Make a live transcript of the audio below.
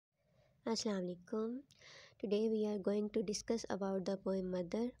Assalamu alaikum. Today we are going to discuss about the poem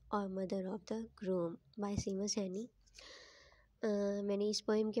Mother or Mother of the Groom by Seema Saini. मैंने इस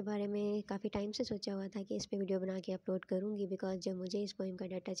poem के बारे में काफ़ी time से सोचा हुआ था कि इस पे वीडियो बना के अपलोड करूँगी बिकॉज़ जब मुझे इस पोएम का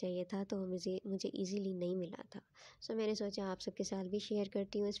डाटा चाहिए था तो मुझे मुझे इजीली नहीं मिला था। सो मैंने सोचा आप सबके साथ भी शेयर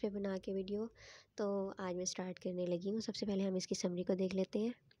करती हूँ इस पे बना के वीडियो। तो आज मैं स्टार्ट करने लगी हूँ। सबसे पहले हम इसकी समरी को देख लेते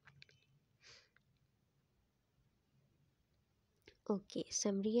हैं। ओके,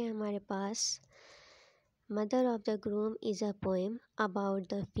 समरी है हमारे पास। Mother of the Groom is a poem about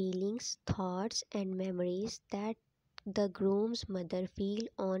the feelings, thoughts, and memories that the groom's mother feels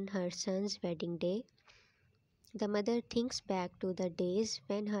on her son's wedding day. The mother thinks back to the days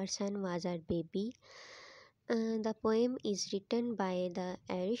when her son was a baby. The poem is written by the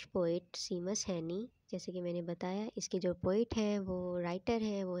Irish poet Seamus Heaney. जैसे कि मैंने बताया, इसके जो poet हैं वो writer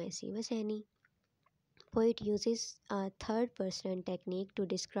हैं वो हैं सीमस हैनी. Poet uses a third person technique to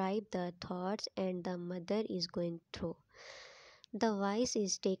describe the thoughts and the mother is going through. The voice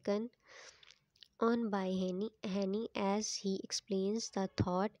is taken on by Henny as he explains the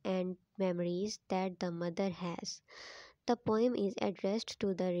thought and memories that the mother has. The poem is addressed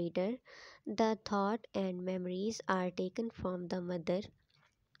to the reader. The thought and memories are taken from the mother.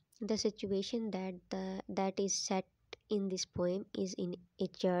 The situation that is set in this poem is in a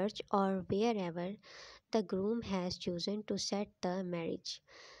church or wherever the groom has chosen to set the marriage.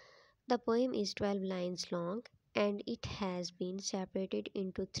 The poem is 12 lines long and it has been separated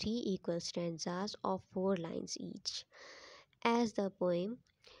into three equal stanzas of 4 lines each. As the poem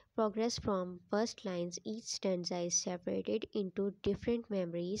progresses from first lines, each stanza is separated into different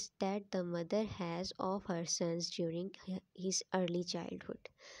memories that the mother has of her sons during his early childhood.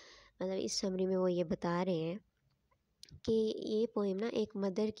 मतलब इस summary में वो ये बता रहे हैं कि ये पोएम ना एक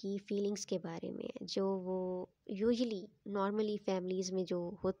मदर की फीलिंग्स के बारे में है, जो वो यूजुअली नॉर्मली फैमिलीज़ में जो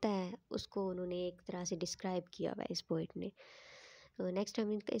होता है उसको उन्होंने एक तरह से डिस्क्राइब किया हुआ है इस पोइट ने. तो नेक्स्ट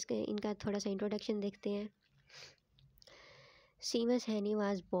हम इनका थोड़ा सा इंट्रोडक्शन देखते हैं. Seamus Heaney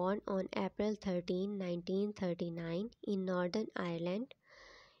was born on April 13, 1939 in Northern Ireland.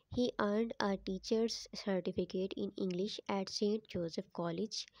 He earned a teacher's certificate in English at St. Joseph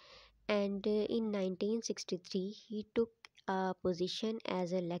College, and in 1963 he took a position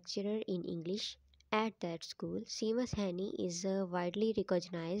as a lecturer in English at that school. Seamus Heaney is widely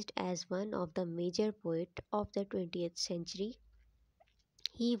recognized as one of the major poets of the 20th century.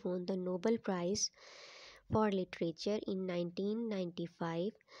 He won the Nobel Prize for Literature in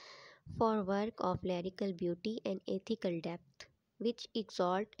 1995 for work of lyrical beauty and ethical depth, which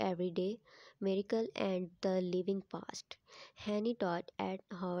exalt everyday miracle and the living past. Haney taught at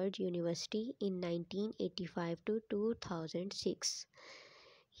Howard University in 1985 to 2006.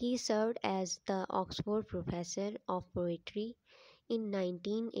 He served as the Oxford Professor of Poetry in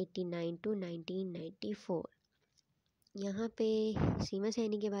 1989 to 1994. यहाँ पे सीमा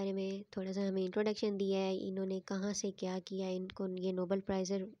सैनी के बारे में थोड़ा सा हमें introduction दिया है. इन्होंने कहाँ से क्या किया, इनको ये नोबेल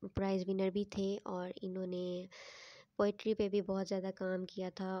प्राइज़ विनर भी थे और इन्होंने पोइट्री पे भी बहुत ज़्यादा काम किया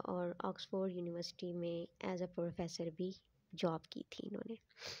था और ऑक्सफोर्ड यूनिवर्सिटी में एज अ प्रोफेसर भी जॉब की थी इन्होंने.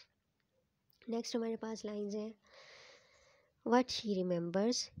 नेक्स्ट हमारे पास लाइंस हैं. What she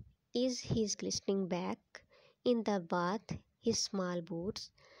remembers is his ग्लिस्टनिंग back in the bath his small boots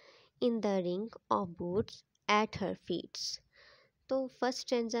in the ring of boots at her feats. तो फर्स्ट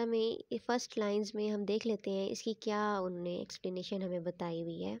स्टैंजा में फर्स्ट लाइंस में हम देख लेते हैं इसकी क्या उन्होंने एक्सप्लेनेशन हमें बताई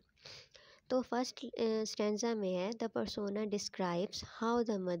हुई है. तो फर्स्ट स्टैंजा में है, the persona describes how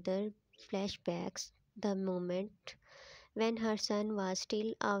the mother flashbacks the moment when her son was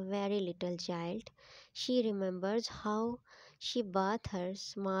still a very little child. She remembers how she bathed her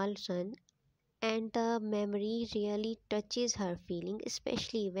small son, and the memory really touches her feeling,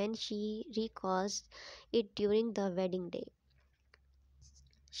 especially when she recalls it during the wedding day.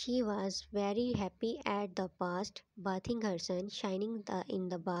 She was very happy at the past, bathing her son, shining in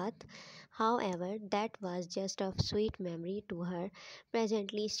the bath. However, that was just a sweet memory to her.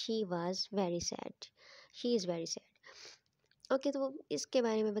 Presently, she was very sad. She is very sad. Okay, तो वो इसके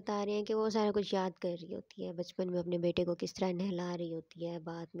बारे में बता रहे हैं कि वो सारा कुछ याद कर रही होती है बचपन में अपने बेटे को किस तरह नहला रही होती है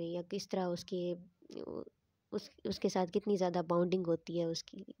बाद में, या किस तरह उसके साथ कितनी ज़्यादा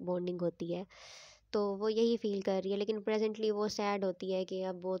उसकी बॉन्डिंग होती है. तो वो यही फ़ील कर रही है, लेकिन प्रेजेंटली वो सैड होती है कि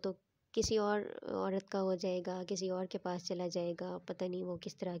अब वो तो किसी और औरत का हो जाएगा, किसी और के पास चला जाएगा, पता नहीं वो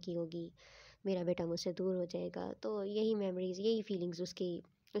किस तरह की होगी, मेरा बेटा मुझसे दूर हो जाएगा. तो यही मेमोरीज़, यही फीलिंग्स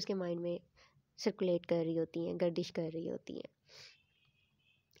उसके माइंड में सर्कुलेट कर रही होती हैं, गर्दिश कर रही होती हैं.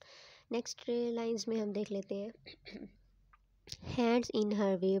 नेक्स्ट लाइंस में हम देख लेते हैं. Hands in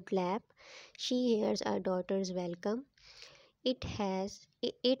her waved lap, she hears her daughter's welcome.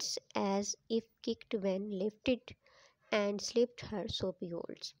 It's as if kicked when lifted and slipped her soapy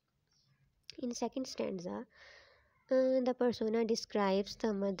holds. In second stanza, the persona describes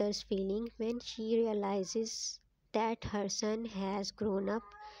the mother's feeling when she realizes that her son has grown up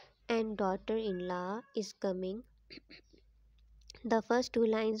and daughter-in-law is coming. The first two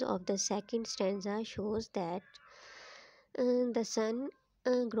lines of the second stanza shows that the son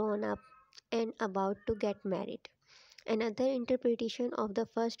grown up and about to get married. Another interpretation of the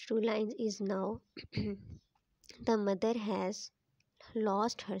first two lines is now the mother has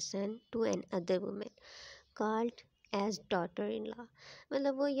lost her son to another woman called as daughter in law.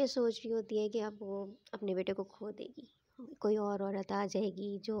 मतलब वो ये सोच रही होती है कि अब वो अपने बेटे को खो देगी, कोई और औरत आ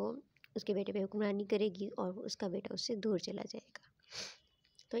जाएगी जो उसके बेटे पे हुक्मरानी करेगी और उसका बेटा उससे दूर चला जाएगा।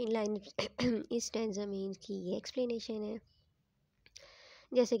 तो इन लाइन इस स्टैंजा में इनकी ये एक्सप्लेनेशन है।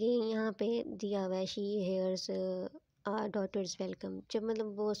 जैसे कि यहाँ पे दिया हुआ है she hairs are daughters welcome, जब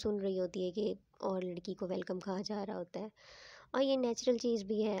मतलब वो सुन रही होती है कि और लड़की को वेलकम कहा जा रहा होता है। और ये नेचुरल चीज़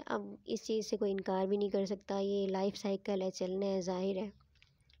भी है, अब इस चीज़ से कोई इनकार भी नहीं कर सकता, ये लाइफ साइकिल है, चलना है, ज़ाहिर है।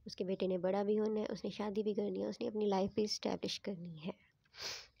 उसके बेटे ने बड़ा भी होना है, उसने शादी भी करनी है, उसने अपनी लाइफ भी इस्टेब्लिश करनी है।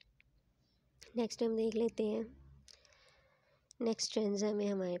 नेक्स्ट हम देख लेते हैं। नेक्स्ट स्ट्रेंजा में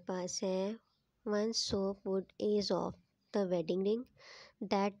हमारे पास है one soap would as of the wedding ring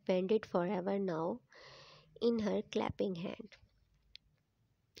that bended for ever now in her clapping hand.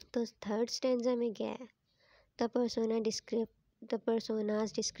 तो थर्ड स्टेंजा में क्या है? The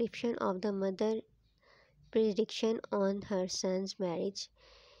persona's description of the mother prediction on her son's marriage.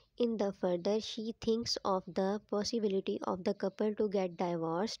 In the further, she thinks of the possibility of the couple to get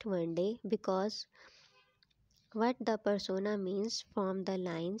divorced one day because what the persona means from the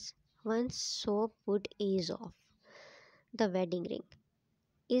lines one soap would ease off the wedding ring.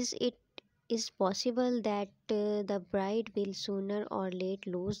 It is possible that the bride will sooner or late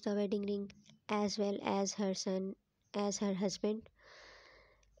lose the wedding ring as well as her son as her husband.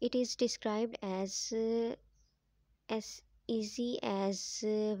 It is described as easy as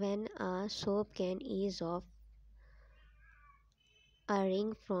when a soap can ease off a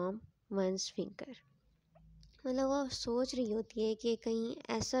ring from one's finger। मतलब वो सोच रही होती है कि कहीं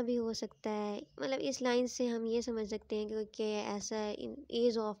ऐसा भी हो सकता है, मतलब इस लाइन से हम ये समझ सकते हैं कि ऐसा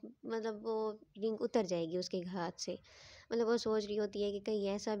ईज ऑफ मतलब वो रिंग उतर जाएगी उसके हाथ से। मतलब वो सोच रही होती है कि कहीं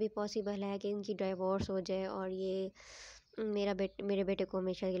ऐसा भी पॉसिबल है कि इनकी डाइवोर्स हो जाए और ये मेरे बेटे को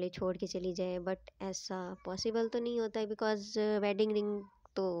हमेशा के लिए छोड़ के चली जाए, बट ऐसा पॉसिबल तो नहीं होता है बिकॉज वेडिंग रिंग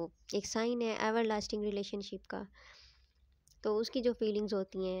तो एक साइन है एवर लास्टिंग रिलेशनशिप का। तो उसकी जो फीलिंग्स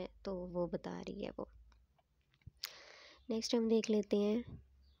होती हैं तो वो बता रही है वो। नेक्स्ट हम देख लेते हैं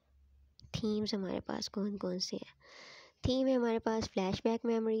थीम्स हमारे पास कौन कौन से हैं। थीम है हमारे पास flashback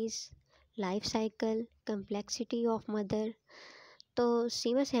memories, life cycle, complexity of mother. तो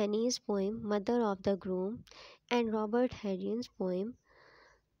सीमस हैनीज poem mother of the groom and Robert Harrien's poem.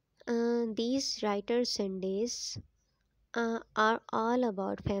 These writers' Sundays are all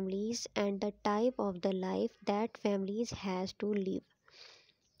about families and the type of the life that families has to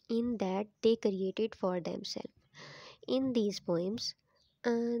live in that they created for themselves. In these poems,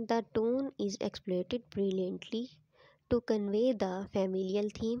 the tone is exploited brilliantly to convey the familial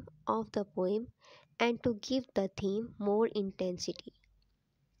theme of the poem and to give the theme more intensity.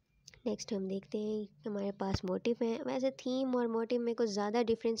 Next हम देखते हैं हमारे पास motive है। वैसे theme और motive में कुछ ज़्यादा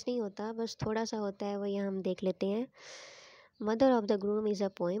डिफरेंस नहीं होता, बस थोड़ा सा होता है, वो यहाँ हम देख लेते हैं। Mother of the groom is a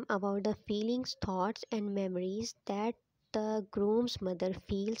poem about the feelings thoughts and memories that the grooms mother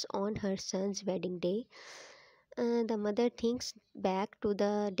feels on her sons wedding day. The mother thinks back to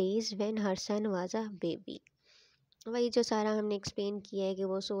the days when her sun was a baby. वही जो सारा हमने explain किया है कि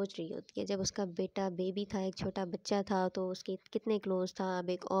वो सोच रही होती है जब उसका बेटा बेबी था, एक छोटा बच्चा था, तो उसके कितने क्लोज था, अब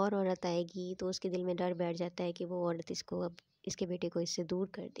एक और औरत आएगी तो उसके दिल में डर बैठ जाता है कि वो औरत इसको अब इसके बेटे को इससे दूर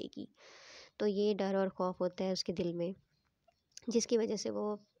कर देगी। तो ये डर और खौफ होता है उसके दिल में, जिसकी वजह से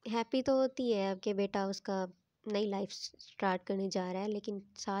वो हैप्पी तो होती है अब कि बेटा उसका नई लाइफ स्टार्ट करने जा रहा है, लेकिन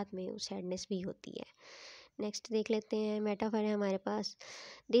साथ में सैडनेस भी होती है। नेक्स्ट देख लेते हैं मेटाफर है हमारे पास।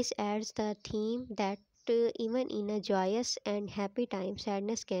 This ads the theme that even in a Joyce and happy time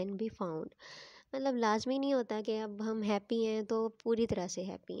sadness can be found. मतलब लाजमी नहीं होता कि अब हम हैप्पी हैं तो पूरी तरह से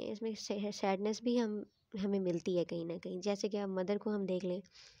हैप्पी हैं, इसमें सैडनेस भी हमें मिलती है कहीं ना कहीं। जैसे कि अब मदर को हम देख लें,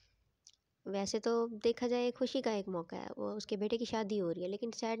 वैसे तो देखा जाए खुशी का एक मौका है, वो उसके बेटे की शादी हो रही है,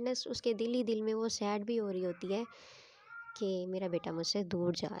 लेकिन सैडनेस उसके दिल ही दिल में वो सैड भी हो रही होती है कि मेरा बेटा मुझसे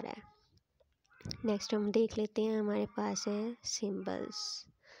दूर जा रहा है। नेक्स्ट हम देख लेते हैं हमारे पास है सिंबल्स।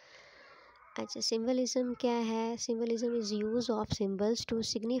 अच्छा, सिंबलिज्म क्या है? Symbolism is use of symbols to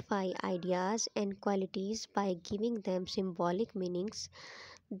signify ideas and qualities by giving them symbolic meanings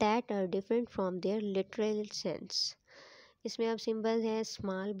that are different from there literal sense. इसमें अब सिंबल है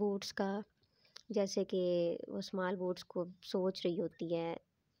स्मॉल बूट्स का, जैसे कि वो स्मॉल बूट्स को सोच रही होती है।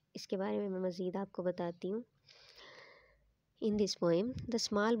 इसके बारे में मैं मज़ीद आपको बताती हूँ। In this poem, the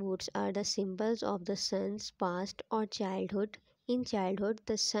small boots are the symbols of the son's past or childhood. In childhood,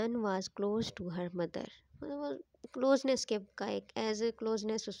 the son was close to her mother. मतलब वो क्लोजनेस के का एक एज ए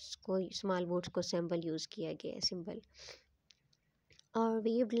क्लोजनेस उसको स्मॉल बूट्स को सिंबल यूज़ किया गया है, सिंबल। और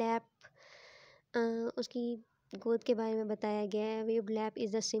वीव्ड लैप, उसकी गोद के बारे में बताया गया है। Weaved lap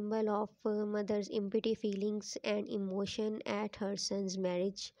is the symbol of mother's empty feelings and emotion at her sons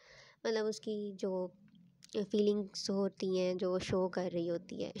marriage. मतलब उसकी जो फीलिंग्स होती हैं जो शो कर रही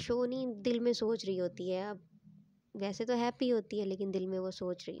होती है, शो नहीं, दिल में सोच रही होती है। अब वैसे तो हैप्पी होती है लेकिन दिल में वो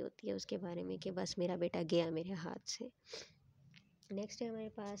सोच रही होती है उसके बारे में कि बस मेरा बेटा गया मेरे हाथ से। नेक्स्ट है हमारे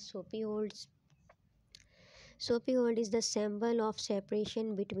पास सोपी होल्ड्स। सोपी hold is the symbol of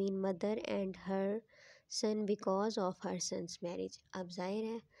separation between mother and her sun because of her sons marriage. अब जाहिर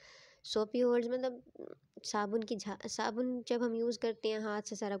है सोपी होल्ड्स मतलब साबुन जब हम यूज़ करते हैं हाथ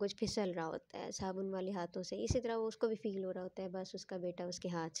से सारा कुछ फिसल रहा होता है साबुन वाले हाथों से, इसी तरह वो उसको भी फील हो रहा होता है बस उसका बेटा उसके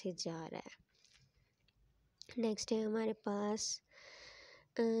हाथ से जा रहा है। नेक्स्ट है हमारे पास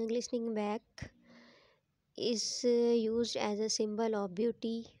ग्लिस्निंग back is used as a symbol of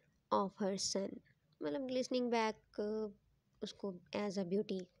beauty of her सन। मतलब ग्लिस्निंग बैक उसको एज अ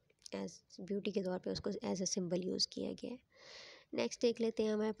ब्यूटी के तौर पे उसको एज अ सिंबल यूज़ किया गया है। नेक्स्ट देख लेते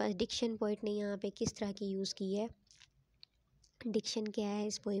हैं हमारे पास डिक्शन पॉइंट ने यहाँ पे किस तरह की यूज़ की है। डिक्शन क्या है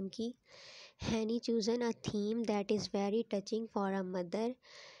इस पोएम की? हैनी chosen a theme that is very touching for a mother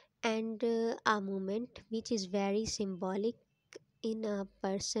and a moment which is very symbolic in a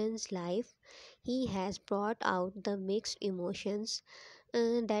person's life. He has brought out the mixed emotions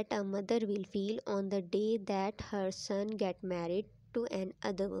that a mother will feel on the day that her son get married to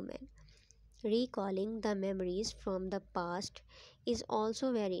another woman. Recalling the memories from the past is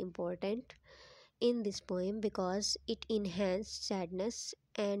also very important in this poem because it enhances sadness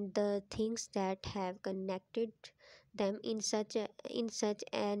and the things that have connected them in such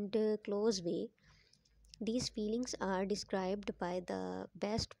and close way. These feelings are described by the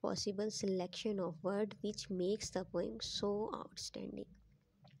best possible selection of word which makes the poem so outstanding.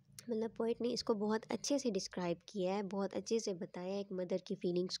 मतलब poet ने इसको बहुत अच्छे से describe किया है, बहुत अच्छे से बताया एक मदर की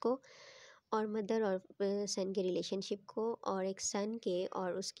फीलिंग्स को और मदर और सन के रिलेशनशिप को और एक सन के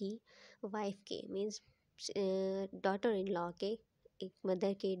और उसकी वाइफ के मीन्स डॉटर इन लॉ के, एक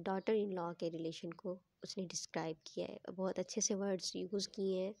मदर के डॉटर इन लॉ के रिलेशन को उसने डिस्क्राइब किया है। बहुत अच्छे से वर्ड्स यूज़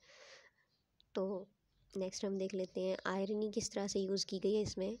किए हैं। तो नेक्स्ट हम देख लेते हैं आयरनी किस तरह से यूज़ की गई है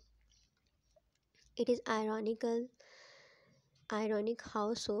इसमें। It is ironic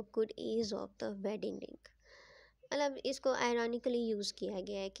how soap could ease of the wedding ring. मतलब इसको आयरॉनिकली यूज़ किया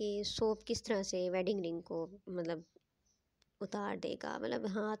गया है कि सोप किस तरह से वेडिंग रिंग को मतलब उतार देगा, मतलब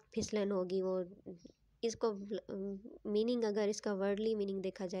हाथ फिसलन होगी वो। इसको मीनिंग अगर इसका वर्डली मीनिंग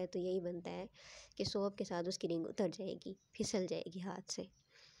देखा जाए तो यही बनता है कि सोप के साथ उसकी रिंग उतर जाएगी, फिसल जाएगी हाथ से।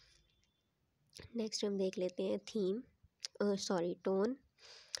 नेक्स्ट हम देख लेते हैं theme, sorry tone.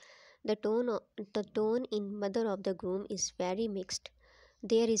 The tone in Mother of the Groom is very mixed.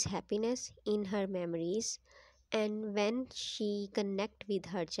 There is happiness in her memories and when she connect with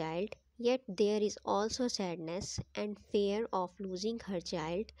her child, yet there is also sadness and fear of losing her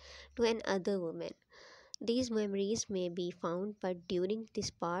child to another woman. These memories may be found, but during this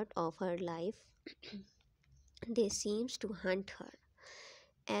part of her life, they seems to haunt her.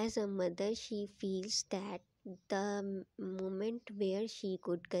 As a mother, she feels that the moment where she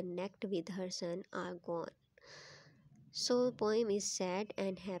could connect with her son are gone. So poem is sad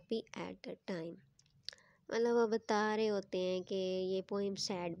and happy at the time. मतलब वो बता रहे होते हैं कि ये poem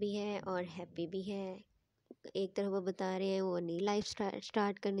sad भी है और हैप्पी भी है। एक तरफ वो बता रहे हैं वो नई लाइफ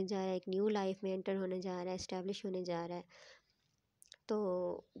स्टार्ट करने जा रहा है, एक न्यू लाइफ में एंटर होने जा रहा है, इस्टेब्लिश होने जा रहा है। तो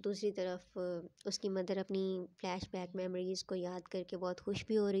दूसरी तरफ उसकी मदर अपनी फ्लैशबैक मेमोरीज़ को याद करके बहुत खुश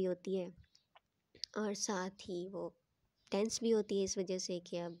भी हो रही होती है और साथ ही वो टेंस भी होती है इस वजह से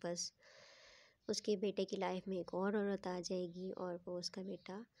कि अब बस उसके बेटे की लाइफ में एक और औरत आ जाएगी और वो उसका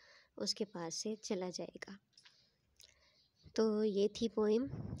बेटा उसके पास से चला जाएगा। तो ये थी पोइम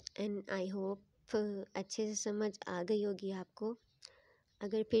एंड आई होप अच्छे से समझ आ गई होगी आपको।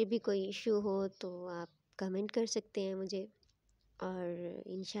 अगर फिर भी कोई इशू हो तो आप कमेंट कर सकते हैं मुझे और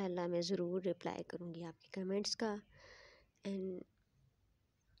इंशाल्लाह मैं ज़रूर रिप्लाई करूँगी आपके कमेंट्स का। And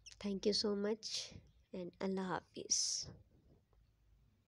thank you so much and अल्लाह हाफिज़।